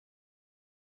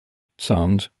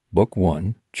Psalms, Book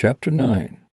 1, Chapter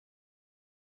 9.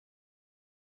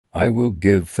 I will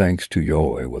give thanks to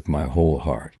Yahweh with my whole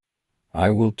heart.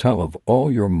 I will tell of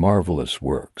all your marvelous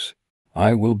works.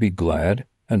 I will be glad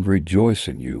and rejoice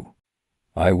in you.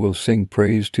 I will sing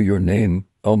praise to your name,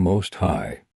 O Most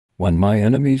High. When my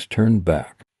enemies turn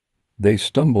back, they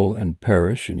stumble and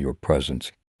perish in your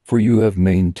presence, for you have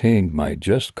maintained my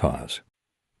just cause.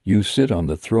 You sit on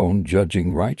the throne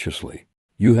judging righteously.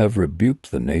 You have rebuked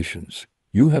the nations.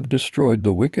 You have destroyed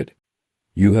the wicked.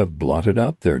 You have blotted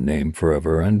out their name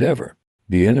forever and ever.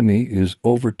 The enemy is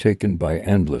overtaken by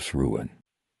endless ruin.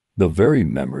 The very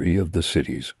memory of the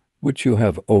cities which you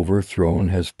have overthrown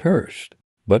has perished,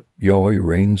 but Yahweh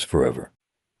reigns forever.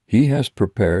 He has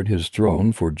prepared his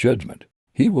throne for judgment.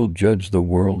 He will judge the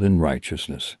world in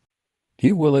righteousness.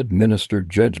 He will administer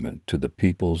judgment to the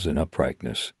peoples in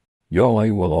uprightness. Yahweh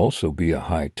will also be a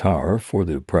high tower for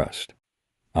the oppressed,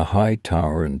 a high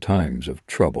tower in times of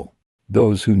trouble.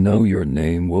 Those who know your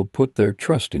name will put their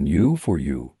trust in you, for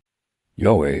you,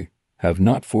 Yahweh, have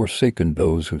not forsaken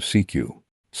those who seek you.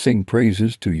 Sing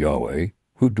praises to Yahweh,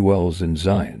 who dwells in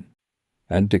Zion,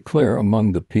 and declare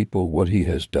among the people what he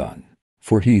has done.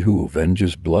 For he who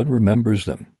avenges blood remembers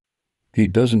them. He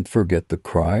doesn't forget the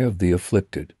cry of the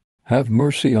afflicted. Have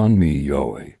mercy on me,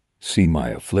 Yahweh. See my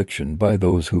affliction by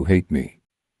those who hate me,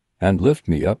 and lift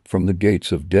me up from the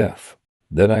gates of death,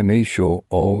 that I may show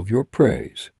all of your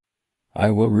praise.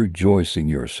 I will rejoice in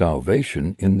your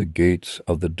salvation in the gates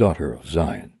of the daughter of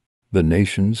Zion. The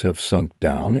nations have sunk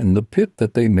down in the pit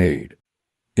that they made.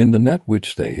 In the net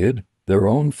which they hid, their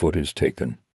own foot is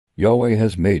taken. Yahweh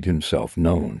has made himself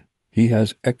known. He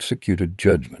has executed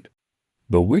judgment.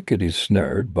 The wicked is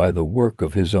snared by the work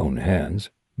of his own hands.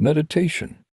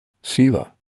 Meditation.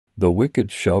 Selah. The wicked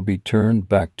shall be turned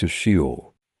back to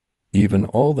Sheol, even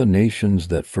all the nations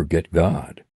that forget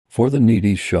God. For the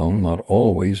needy shall not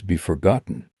always be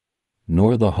forgotten,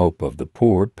 nor the hope of the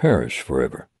poor perish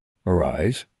forever.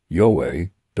 Arise, Yahweh,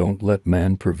 don't let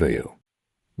man prevail.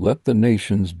 Let the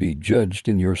nations be judged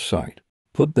in your sight.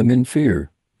 Put them in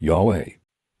fear, Yahweh.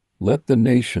 Let the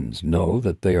nations know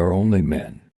that they are only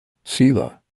men.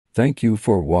 Selah. Thank you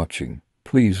for watching.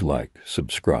 Please like,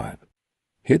 subscribe,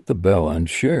 hit the bell and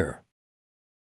share.